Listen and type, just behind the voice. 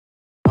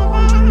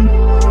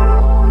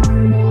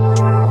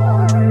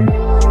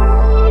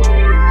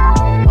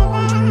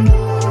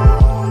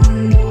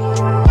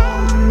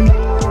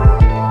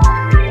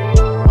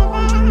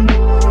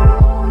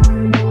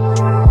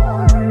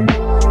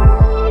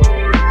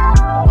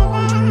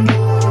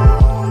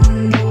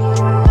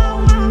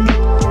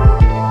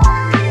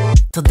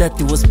death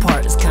do us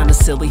part is kinda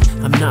silly.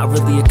 I'm not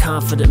really a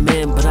confident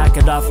man, but I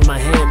could offer my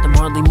hand. I'm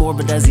hardly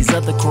morbid as these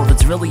other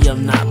corvids, really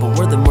I'm not. But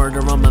we're the murder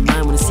on my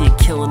mind when you see it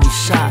killing these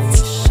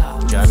shots.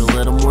 Got a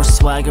little more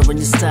swagger in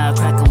your style,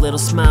 crack a little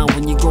smile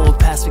when you're going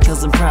past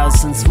because I'm proud.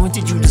 Since when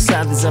did you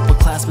decide these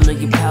upperclassmen are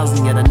your pals?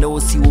 And yet I know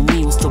it's you and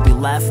me, we'll still be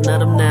laughing at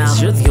them now.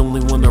 'Cause you're the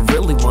only one I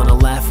really wanna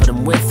laugh at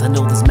them with. I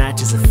know this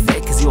match is a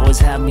fit, 'cause you always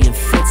have me in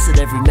fits at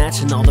every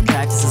match. And all the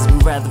practices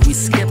we'd rather we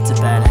skipped.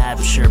 A bad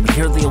habit, sure, but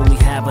you're the only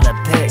habit I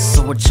pick.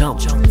 So I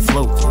jump,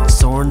 float,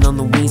 soaring on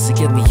the wings to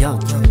get me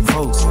young.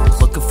 Crows,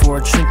 looking for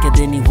a trinket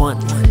anyone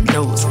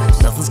knows.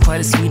 Nothing's quite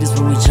as sweet as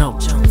when we jump,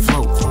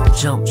 float,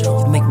 jump,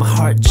 you make my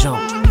heart jump.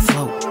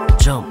 Float,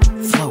 jump,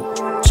 float,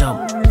 jump,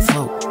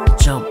 float,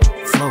 jump,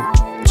 float,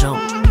 jump,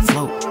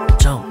 float,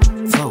 jump,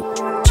 float,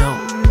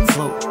 jump,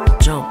 float,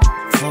 jump,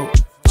 float,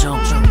 jump,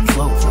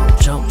 float,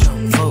 jump,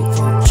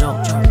 float,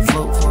 jump,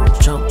 float,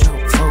 jump,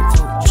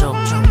 float, jump,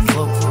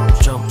 float,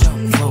 jump,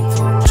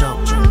 float, jump,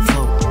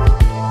 float.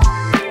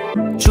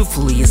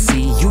 Truthfully, you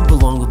see, you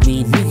belong with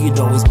me. Knew you'd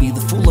always be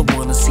the fool I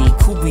wanna see.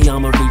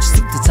 TsukkiYama reached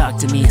to talk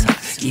to me.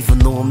 Even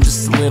though I'm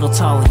just a little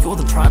taller, you're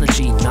the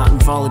prodigy. Not in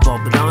volleyball,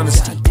 but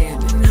honesty.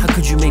 How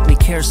could you make me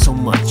care so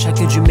much? How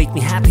could you make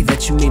me happy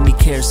that you made me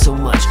care so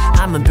much?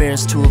 I'm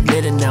embarrassed to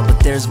admit it now, but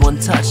there's one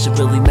touch that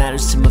really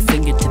matters to my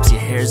fingertips. Your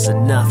hair's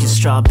enough. Your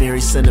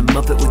strawberry scented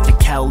muppet with your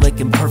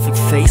cow-licking perfect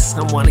face.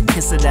 I wanna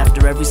kiss it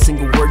after every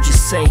single word you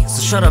say.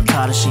 So shut up,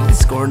 Tadashi, and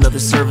score another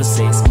service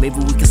ace. Maybe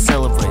we can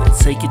celebrate.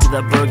 Take you to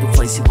that burger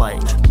place you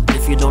like.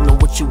 If you don't know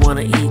what you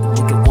wanna eat,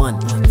 we'll get one.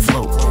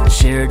 Float,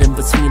 share it in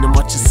between and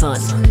watch the sun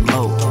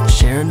low.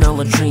 Sharing all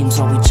our dreams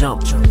while we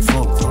jump,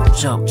 float,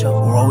 jump.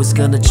 We're always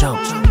gonna jump,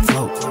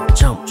 float,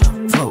 jump,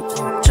 float,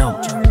 jump,